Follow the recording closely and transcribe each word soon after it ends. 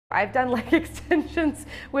I've done leg extensions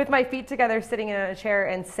with my feet together sitting in a chair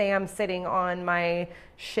and Sam sitting on my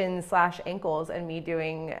shins/ankles and me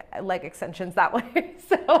doing leg extensions that way.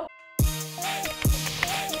 So.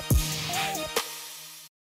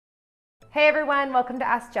 Hey everyone, welcome to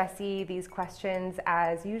Ask Jessie. These questions,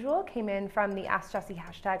 as usual, came in from the Ask Jessie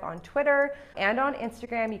hashtag on Twitter and on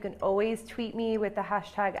Instagram. You can always tweet me with the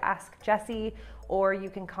hashtag Ask Jessie, or you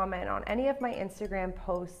can comment on any of my Instagram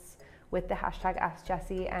posts with the hashtag Ask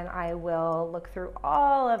Jessie, and I will look through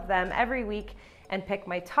all of them every week and pick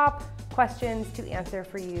my top questions to answer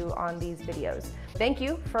for you on these videos. Thank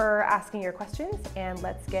you for asking your questions, and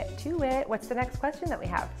let's get to it. What's the next question that we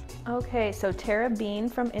have? Okay, so Tara Bean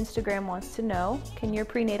from Instagram wants to know, can your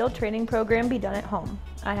prenatal training program be done at home?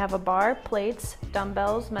 I have a bar, plates,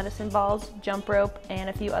 dumbbells, medicine balls, jump rope, and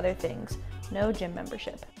a few other things. No gym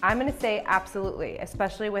membership. I'm gonna say absolutely,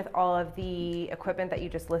 especially with all of the equipment that you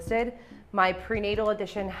just listed. My prenatal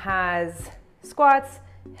edition has squats,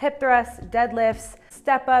 hip thrusts, deadlifts,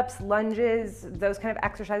 step-ups, lunges, those kind of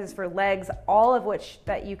exercises for legs, all of which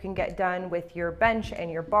that you can get done with your bench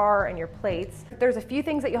and your bar and your plates. There's a few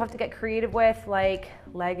things that you'll have to get creative with, like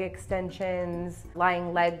leg extensions,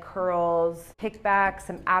 lying leg curls, kickbacks,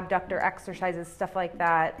 some abductor exercises, stuff like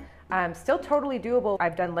that. Still totally doable.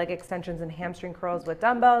 I've done leg extensions and hamstring curls with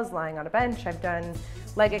dumbbells, lying on a bench. I've done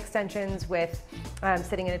leg extensions with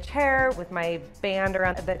sitting in a chair with my band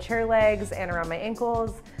around the chair legs and around my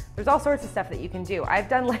ankles. There's all sorts of stuff that you can do. I've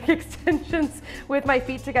done leg extensions with my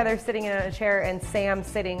feet together sitting in a chair and Sam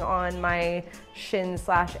sitting on my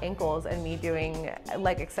shins/ankles and me doing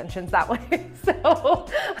leg extensions that way. So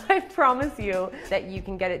I promise you that you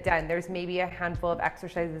can get it done. There's maybe a handful of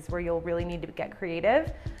exercises where you'll really need to get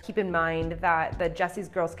creative. Keep in mind that the Jessie's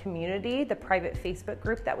Girls community, the private Facebook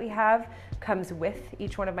group that we have, comes with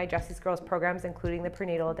each one of my Jessie's Girls programs, including the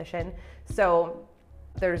prenatal edition. So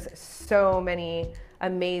there's so many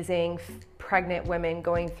amazing pregnant women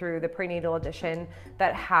going through the prenatal edition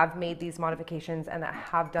that have made these modifications and that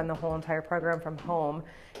have done the whole entire program from home.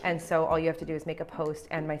 And so all you have to do is make a post,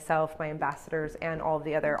 and myself, my ambassadors, and all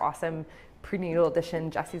the other awesome prenatal edition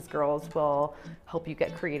Jessie's Girls will help you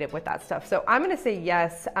get creative with that stuff. So I'm gonna say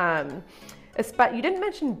yes. You didn't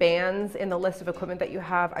mention bands in the list of equipment that you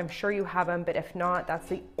have. I'm sure you have them, but if not, that's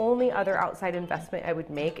the only other outside investment I would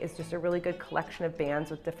make, is just a really good collection of bands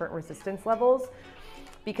with different resistance levels,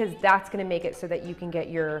 because that's gonna make it so that you can get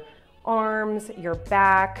your arms, your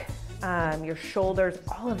back, your shoulders,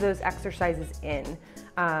 all of those exercises in,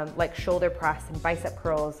 like shoulder press and bicep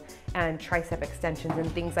curls and tricep extensions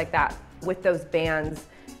and things like that. With those bands,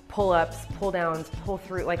 pull-ups, pull-downs,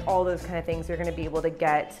 pull-through, like all those kind of things you're gonna be able to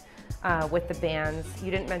get with the bands.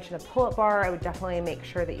 You didn't mention a pull-up bar. I would definitely make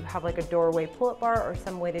sure that you have like a doorway pull-up bar or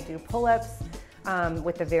some way to do pull-ups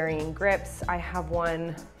with the varying grips. I have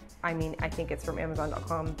one, I think it's from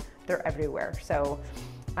Amazon.com. They're everywhere. So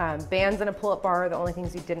bands and a pull-up bar are the only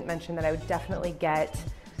things you didn't mention that I would definitely get,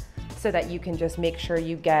 so that you can just make sure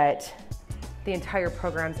you get the entire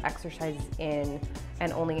program's exercises in,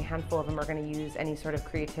 and only a handful of them are going to use any sort of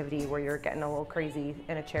creativity where you're getting a little crazy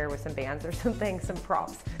in a chair with some bands or something, some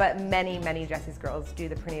props. But many Jessie's Girls do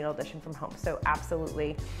the prenatal edition from home, so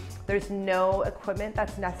absolutely. There's no equipment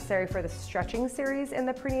that's necessary for the stretching series in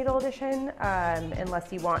the prenatal edition,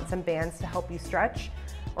 unless you want some bands to help you stretch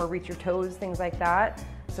or reach your toes, things like that.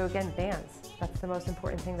 So again, bands. That's the most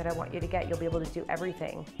important thing that I want you to get. You'll be able to do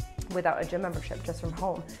everything without a gym membership, just from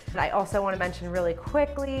home. And I also want to mention really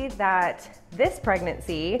quickly that this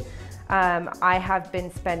pregnancy, I have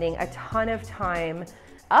been spending a ton of time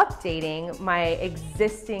updating my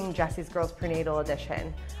existing Jessie's Girls Prenatal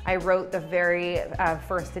Edition. I wrote the very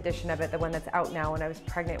first edition of it, the one that's out now, when I was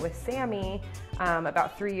pregnant with Sammie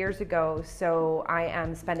about 3 years ago. So I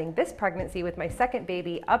am spending this pregnancy with my second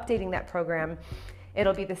baby updating that program.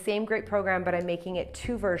 It'll be the same great program, but I'm making it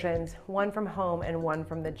 2 versions, one from home and one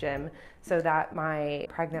from the gym, so that my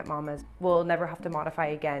pregnant mamas will never have to modify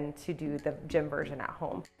again to do the gym version at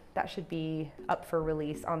home. That should be up for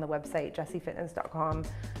release on the website, jessiefitness.com,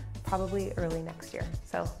 probably early next year.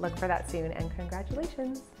 So look for that soon, and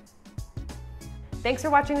congratulations. Thanks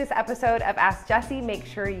for watching this episode of Ask Jessie. Make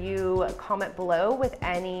sure you comment below with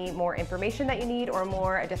any more information that you need or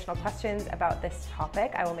more additional questions about this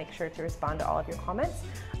topic. I will make sure to respond to all of your comments.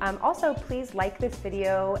 Also, please like this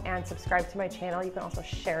video and subscribe to my channel. You can also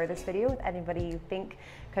share this video with anybody you think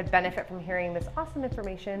could benefit from hearing this awesome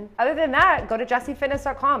information. Other than that, go to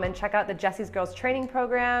jessiefitness.com and check out the Jessie's Girls training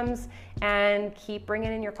programs, and keep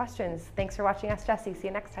bringing in your questions. Thanks for watching Ask Jessie. See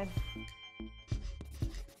you next time.